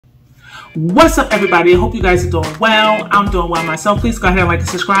What's up, everybody? I hope you guys are doing well. I'm doing well myself. Please go ahead and like and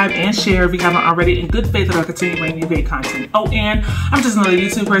subscribe and share if you haven't already, in good faith that I'll continue bringing you great content. Oh, and I'm just another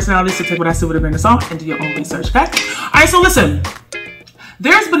YouTube personality, so take what I say with a grain of salt and do your own research, okay? All right, so listen.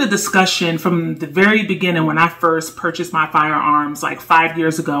 There's been a discussion from the very beginning when I first purchased my firearms like 5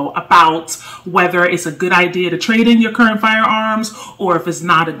 years ago about whether it's a good idea to trade in your current firearms or if it's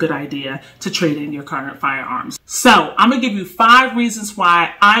not a good idea to trade in your current firearms. So I'm going to give you 5 reasons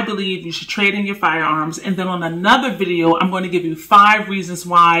why I believe you should trade in your firearms. And then on another video, I'm going to give you 5 reasons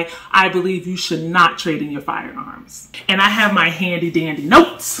why I believe you should not trade in your firearms. And I have my handy dandy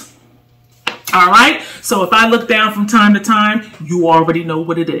notes. All right, so if I look down from time to time, you already know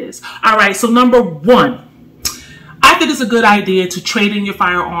what it is. All right, so number 1, I think it's a good idea to trade in your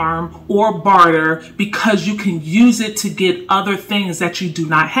firearm or barter because you can use it to get other things that you do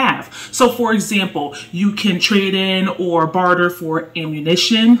not have. So for example, you can trade in or barter for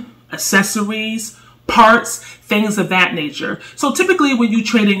ammunition, accessories, parts, things of that nature. So typically when you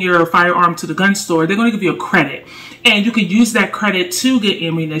trade in your firearm to the gun store, they're going to give you a credit. And you can use that credit to get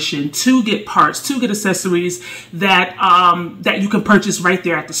ammunition, to get parts, to get accessories that that you can purchase right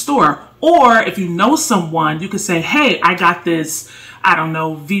there at the store. Or if you know someone, you could say, hey, I got this, I don't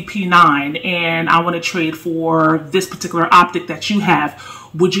know, VP9, and I want to trade for this particular optic that you have.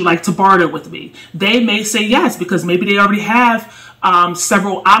 Would you like to barter with me? They may say yes, because maybe they already have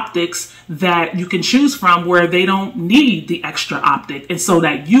several optics that you can choose from where they don't need the extra optic. And so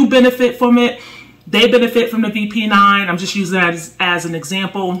that you benefit from it, they benefit from the VP9. I'm just using that as an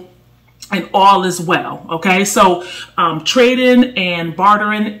example, and all is well. Okay, so trading and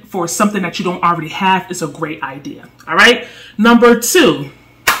bartering for something that you don't already have is a great idea. All right, number 2,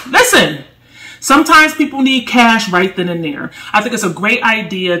 listen. Sometimes people need cash right then and there. I think it's a great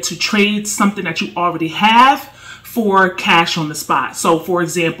idea to trade something that you already have for cash on the spot. So for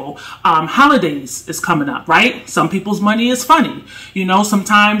example, holidays is coming up, right? Some people's money is funny. You know,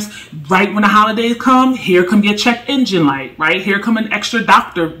 sometimes right when the holidays come, here come your check engine light, right? Here come an extra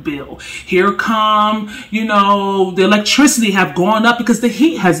doctor bill. Here come, you know, the electricity have gone up because the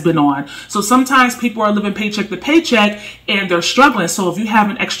heat has been on. So sometimes people are living paycheck to paycheck and they're struggling. So if you have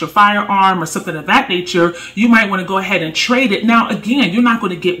an extra firearm or something of that nature, you might want to go ahead and trade it. Now, again, you're not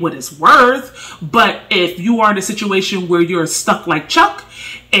going to get what it's worth, but if you are in a situation where you're stuck like Chuck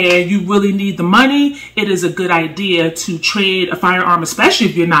and you really need the money, it is a good idea to trade a firearm, especially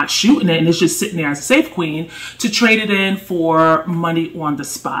if you're not shooting it and it's just sitting there as a safe queen, to trade it in for money on the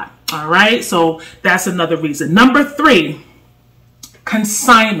spot. All right, so that's another reason. Number 3,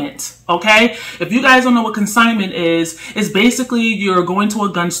 consignment. Okay, if you guys don't know what consignment is, it's basically you're going to a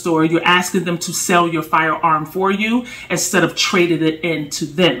gun store, you're asking them to sell your firearm for you instead of trading it in to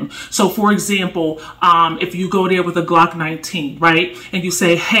them. So for example, if you go there with a Glock 19, right, and you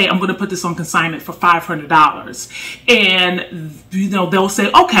say, hey, I'm going to put this on consignment for $500, and you know, they'll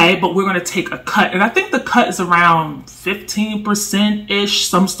say, okay, but we're going to take a cut. And I think the cut is around 15%-ish.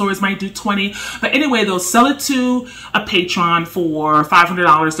 Some stores might do 20, but anyway, they'll sell it to a patron for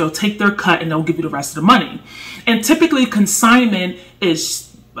 $500. They'll take their cut and they'll give you the rest of the money. And typically consignment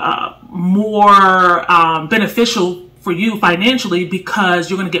is more beneficial for you financially because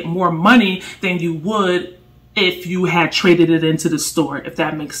you're going to get more money than you would if you had traded it into the store, if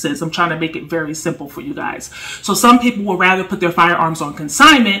that makes sense. I'm trying to make it very simple for you guys. So some people will rather put their firearms on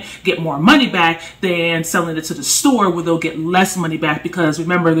consignment, get more money back, than selling it to the store where they'll get less money back, because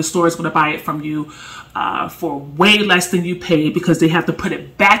remember, the store is going to buy it from you for way less than you paid because they have to put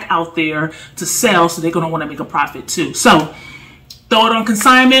it back out there to sell, so they're going to want to make a profit too. So throw it on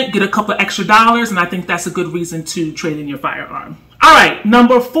consignment, get a couple of extra dollars, and I think that's a good reason to trade in your firearm. All right,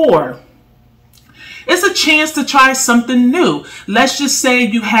 number 4. It's a chance to try something new. Let's just say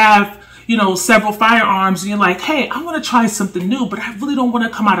you have, you know, several firearms and you're like, hey, I want to try something new, but I really don't want to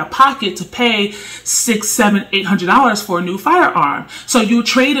come out of pocket to pay $600, $700, $800 for a new firearm. So you'll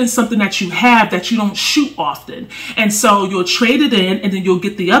trade in something that you have that you don't shoot often. And so you'll trade it in, and then you'll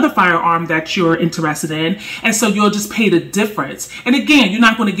get the other firearm that you're interested in. And so you'll just pay the difference. And again, you're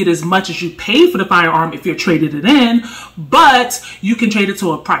not going to get as much as you paid for the firearm if you're traded it in, but you can trade it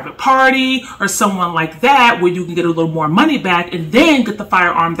to a private party or someone like that where you can get a little more money back and then get the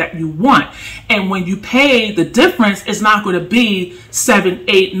firearm that you want. And when you pay the difference, it's not going to be $700,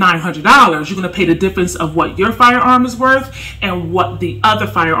 $800, $900. You're going to pay the difference of what your firearm is worth and what the other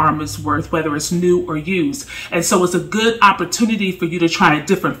firearm is worth, whether it's new or used. And so it's a good opportunity for you to try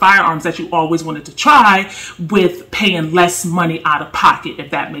different firearms that you always wanted to try with paying less money out of pocket,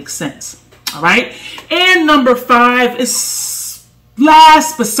 if that makes sense. All right. And number 5 is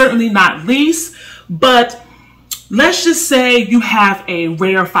last but certainly not least, but let's just say you have a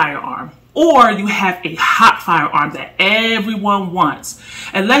rare firearm, or you have a hot firearm that everyone wants.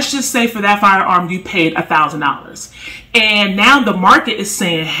 And let's just say for that firearm, you paid $1,000. And now the market is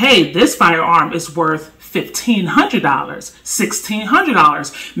saying, hey, this firearm is worth $1,500,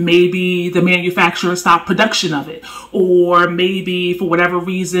 $1,600. Maybe the manufacturer stopped production of it, or maybe for whatever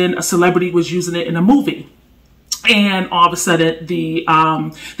reason, a celebrity was using it in a movie. And all of a sudden, the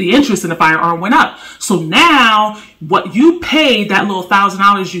interest in the firearm went up. So now, what you paid, that little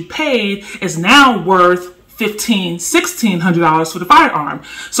 $1,000 you paid, is now worth $1,500, $1,600 for the firearm.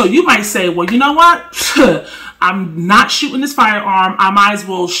 So you might say, well, you know what? I'm not shooting this firearm. I might as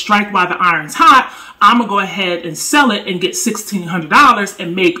well strike while the iron's hot. I'm going to go ahead and sell it and get $1,600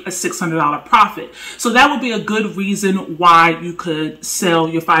 and make a $600 profit. So that would be a good reason why you could sell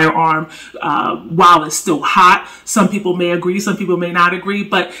your firearm while it's still hot. Some people may agree, some people may not agree,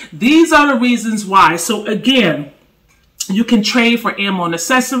 but these are the reasons why. So again, you can trade for ammo and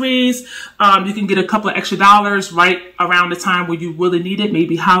accessories. You can get a couple of extra dollars right around the time where you really need it,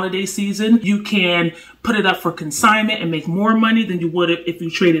 maybe holiday season. You can put it up for consignment and make more money than you would if you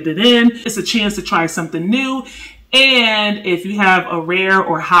traded it in. It's a chance to try something new. And if you have a rare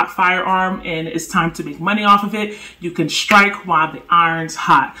or hot firearm and it's time to make money off of it, you can strike while the iron's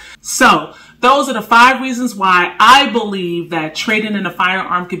hot. So those are the 5 reasons why I believe that trading in a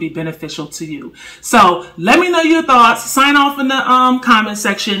firearm could be beneficial to you. So let me know your thoughts. Sign off in the comment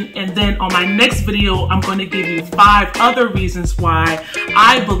section. And then on my next video, I'm going to give you 5 other reasons why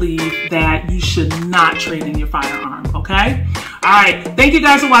I believe that you should not trade in your firearm. Okay? All right. Thank you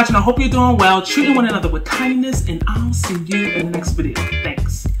guys for watching. I hope you're doing well, treating one another with kindness, and I'll see you in the next video.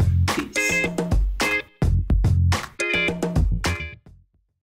 Thanks.